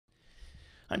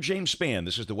I'm James Spann.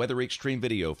 This is the Weather Xtreme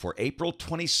video for April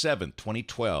 27th,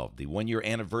 2012, the one-year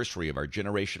anniversary of our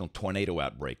generational tornado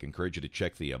outbreak. I encourage you to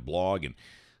check the blog and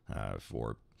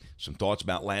for some thoughts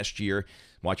about last year.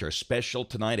 Watch our special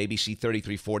tonight, ABC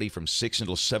 3340 from 6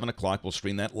 until 7 o'clock. We'll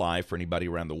stream that live for anybody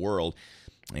around the world.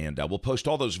 And we'll post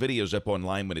all those videos up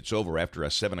online when it's over after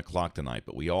 7 o'clock tonight.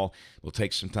 But we all will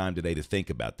take some time today to think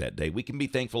about that day. We can be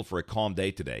thankful for a calm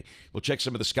day today. We'll check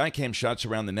some of the Skycam shots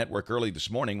around the network early this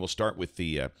morning. We'll start with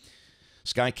the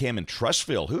Skycam in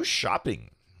Trussville. Who's shopping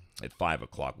at 5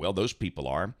 o'clock? Well, those people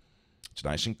are. It's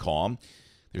nice and calm.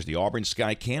 There's the Auburn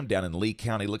Skycam down in Lee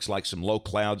County. Looks like some low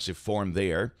clouds have formed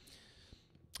there.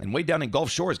 And way down in Gulf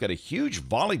Shore has got a huge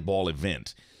volleyball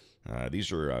event.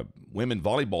 These are women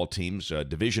volleyball teams,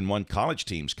 Division I college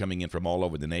teams coming in from all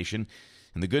over the nation.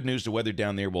 And the good news, the weather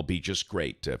down there will be just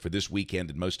great for this weekend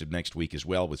and most of next week as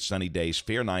well, with sunny days,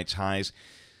 fair nights, highs,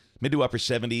 mid to upper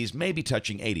 70s, maybe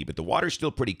touching 80. But the water's still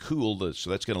pretty cool,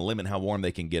 so that's going to limit how warm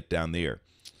they can get down there.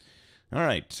 All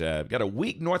right, got a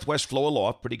weak northwest flow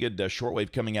aloft. Pretty good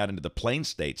shortwave coming out into the plain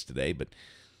states today. But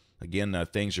again,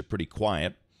 things are pretty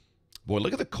quiet. Boy,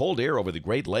 look at the cold air over the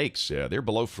Great Lakes. They're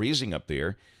below freezing up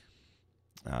there.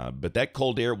 But that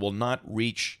cold air will not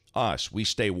reach us. We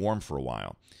stay warm for a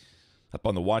while. Up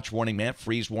on the watch warning map,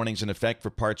 freeze warnings in effect for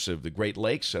parts of the Great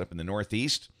Lakes up in the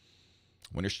northeast.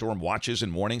 Winter storm watches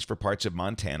and warnings for parts of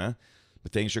Montana.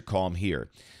 But things are calm here.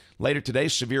 Later today,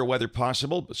 severe weather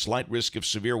possible, but slight risk of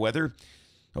severe weather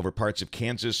over parts of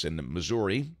Kansas and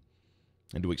Missouri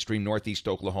into extreme northeast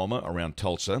Oklahoma around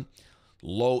Tulsa.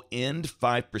 Low end,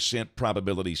 5%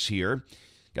 probabilities here.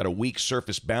 Got a weak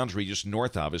surface boundary just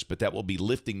north of us, but that will be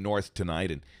lifting north tonight.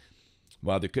 And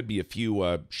while there could be a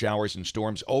few showers and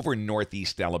storms over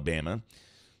northeast Alabama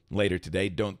later today,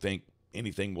 don't think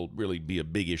anything will really be a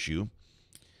big issue.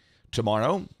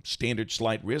 Tomorrow, standard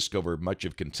slight risk over much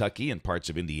of Kentucky and parts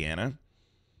of Indiana.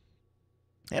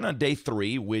 And on day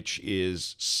 3, which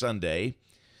is Sunday,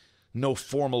 no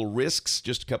formal risks,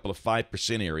 just a couple of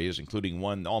 5% areas, including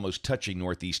one almost touching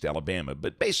northeast Alabama.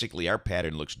 But basically, our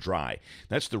pattern looks dry.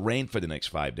 That's the rain for the next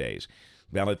 5 days.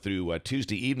 Valid through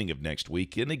Tuesday evening of next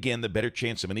week. And again, the better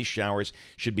chance of any showers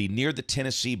should be near the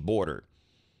Tennessee border.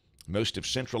 Most of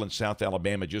central and south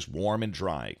Alabama just warm and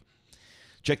dry.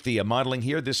 Check the modeling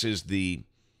here. This is the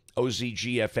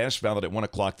OZGFS, valid at 1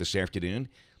 o'clock this afternoon.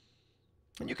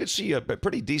 And you can see a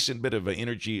pretty decent bit of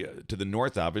energy to the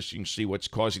north of us. You can see what's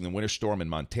causing the winter storm in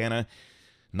Montana.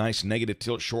 Nice negative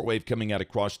tilt shortwave coming out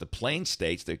across the plain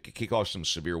states that could kick off some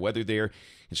severe weather there.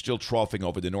 It's still troughing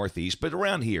over the northeast, but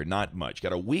around here, not much.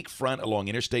 Got a weak front along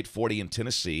Interstate 40 in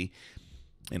Tennessee.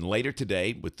 And later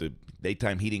today, with the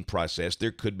daytime heating process,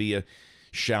 there could be a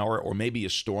shower or maybe a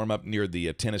storm up near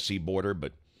the Tennessee border,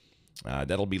 but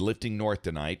that'll be lifting north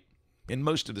tonight. And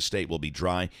most of the state will be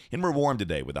dry, and we're warm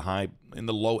today with a high in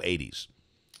the low 80s.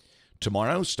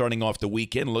 Tomorrow, starting off the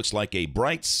weekend, looks like a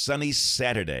bright, sunny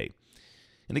Saturday.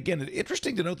 And again,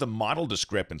 interesting to note the model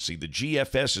discrepancy. The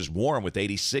GFS is warm with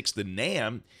 86. The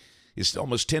NAM is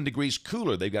almost 10 degrees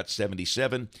cooler. They've got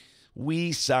 77.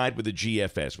 We side with the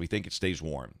GFS. We think it stays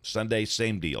warm. Sunday,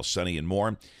 same deal, sunny and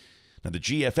warm. Now, the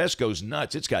GFS goes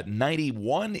nuts. It's got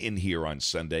 91 in here on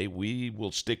Sunday. We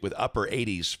will stick with upper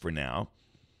 80s for now.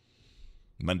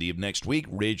 Monday of next week,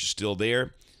 ridge still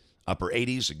there. Upper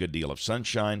 80s, a good deal of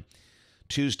sunshine.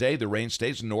 Tuesday, the rain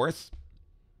stays north.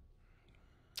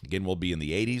 Again, we'll be in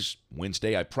the 80s.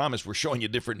 Wednesday, I promise we're showing you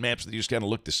different maps that just kind of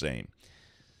look the same.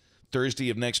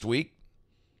 Thursday of next week,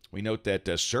 we note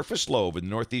that surface low over the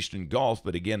northeastern Gulf,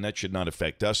 but again, that should not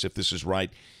affect us. If this is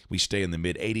right, we stay in the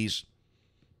mid-80s.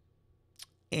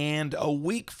 And a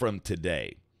week from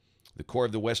today, the core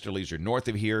of the westerlies are north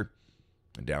of here,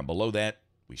 and down below that,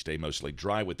 we stay mostly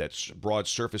dry with that broad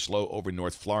surface low over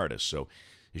North Florida. So,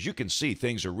 as you can see,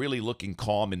 things are really looking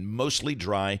calm and mostly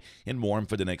dry and warm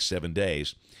for the next 7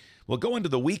 days. We'll go into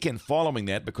the weekend following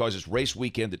that because it's race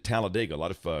weekend at Talladega. A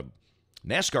lot of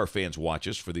NASCAR fans watch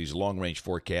us for these long-range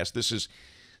forecasts. This is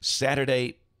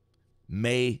Saturday,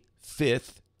 May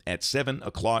 5th at 7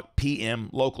 o'clock p.m.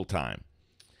 local time.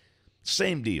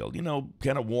 Same deal,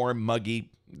 kind of warm,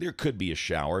 muggy. There could be a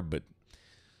shower, but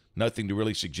nothing to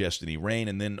really suggest any rain.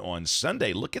 And then on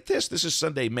Sunday, look at this. This is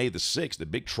Sunday, May the 6th. The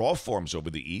big trough forms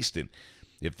over the east. And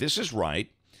if this is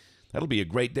right, that'll be a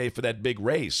great day for that big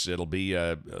race. It'll be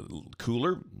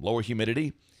cooler, lower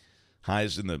humidity,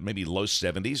 highs in the maybe low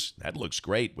 70s. That looks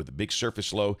great with a big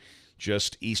surface low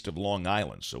just east of Long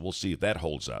Island. So we'll see if that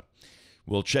holds up.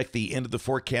 We'll check the end of the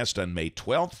forecast on May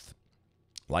 12th.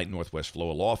 Light northwest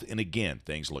flow aloft, and again,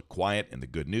 things look quiet. And the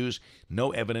good news,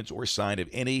 no evidence or sign of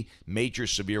any major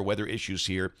severe weather issues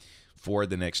here for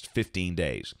the next 15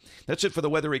 days. That's it for the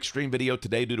Weather Extreme video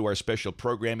today. Due to our special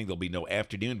programming, there'll be no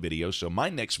afternoon video, so my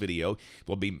next video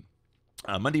will be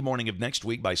Monday morning of next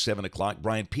week by 7 o'clock.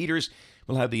 Brian Peters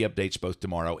will have the updates both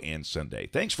tomorrow and Sunday.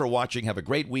 Thanks for watching. Have a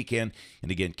great weekend. And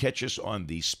again, catch us on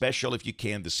the special if you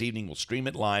can. This evening, we'll stream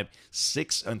it live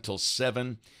 6 until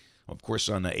 7, of course,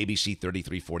 on ABC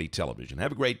 3340 television.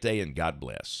 Have a great day, and God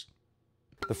bless.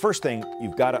 The first thing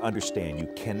you've got to understand, you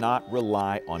cannot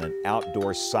rely on an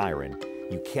outdoor siren.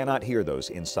 You cannot hear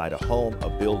those inside a home, a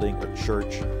building, a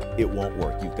church. It won't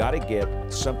work. You've got to get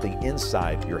something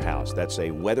inside your house. That's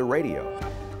a weather radio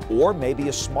or maybe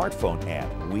a smartphone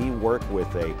app. We work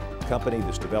with a company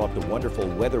that's developed a wonderful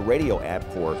weather radio app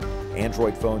for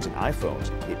Android phones and iPhones.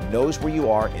 It knows where you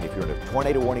are, and if you're in a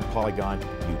tornado warning polygon,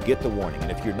 you get the warning.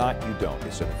 And if you're not, you don't.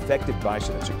 It's an effective device,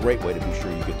 and it's a great way to be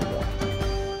sure you get the warning.